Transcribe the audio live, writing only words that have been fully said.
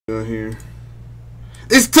Here.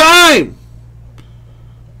 It's time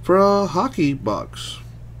for a hockey box,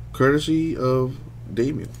 courtesy of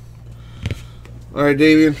Damian. All right,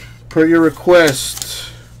 Damian, per your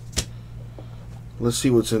request, let's see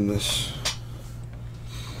what's in this.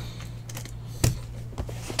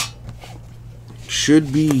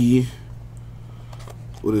 Should be,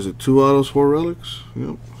 what is it, 2 autos, 4 relics?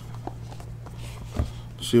 Yep.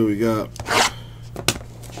 Let's see what we got.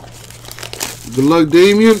 Good luck,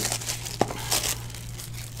 Damian.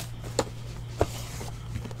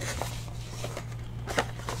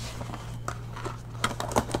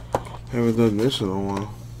 Haven't done this in a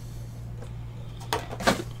while.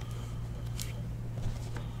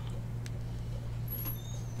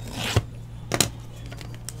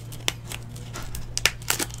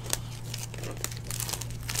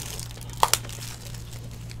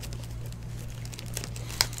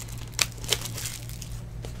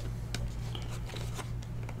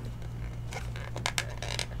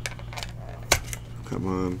 Come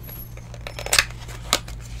on.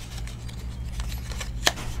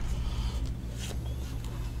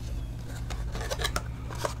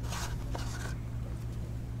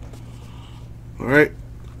 All right.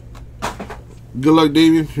 Good luck,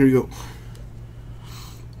 Damian. Here you go.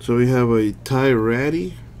 So we have a Ty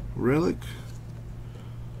Ratty relic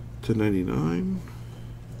to 99.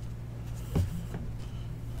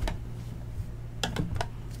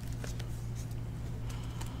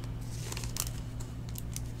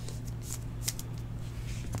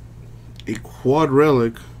 A quad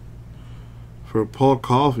relic for Paul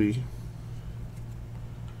Coffey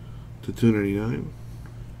to 299.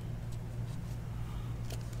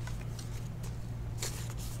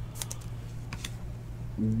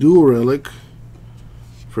 Dual relic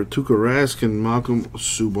for Tuukka Rask and Malcolm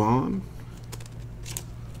Subban,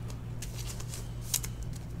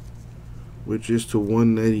 which is to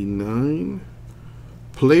 199.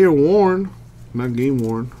 Player worn, not game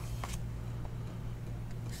worn.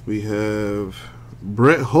 We have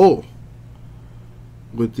Brett Hull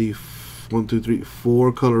with the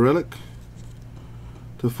 4 color relic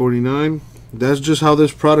to 49. That's just how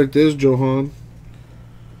this product is, Johan.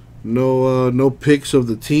 No pics of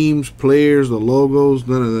the teams, players, the logos,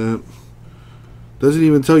 none of that. Doesn't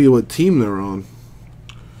even tell you what team they're on.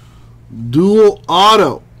 Dual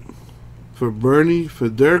auto for Bernie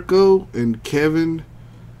Federko and Kevin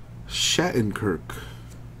Shattenkirk.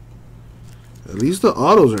 At least the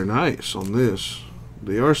autos are nice on this.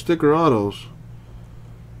 They are sticker autos.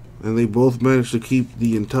 And they both managed to keep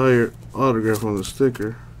the entire autograph on the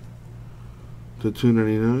sticker to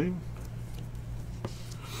 $2.99.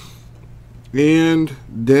 And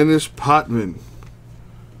Dennis Potvin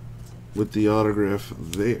with the autograph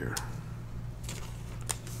there.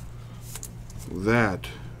 That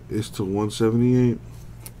is to 178.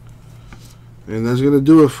 And that's going to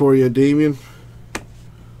do it for you, Damian.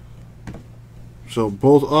 So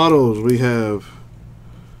both autos, we have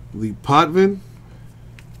the Potvin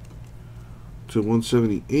to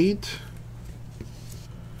 178.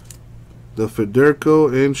 The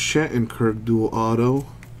Federko and Shattenkirk dual auto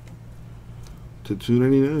to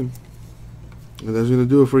 $2.99. And that's going to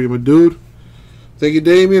do it for you, my dude. Thank you,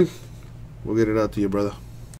 Damian. We'll get it out to you, brother.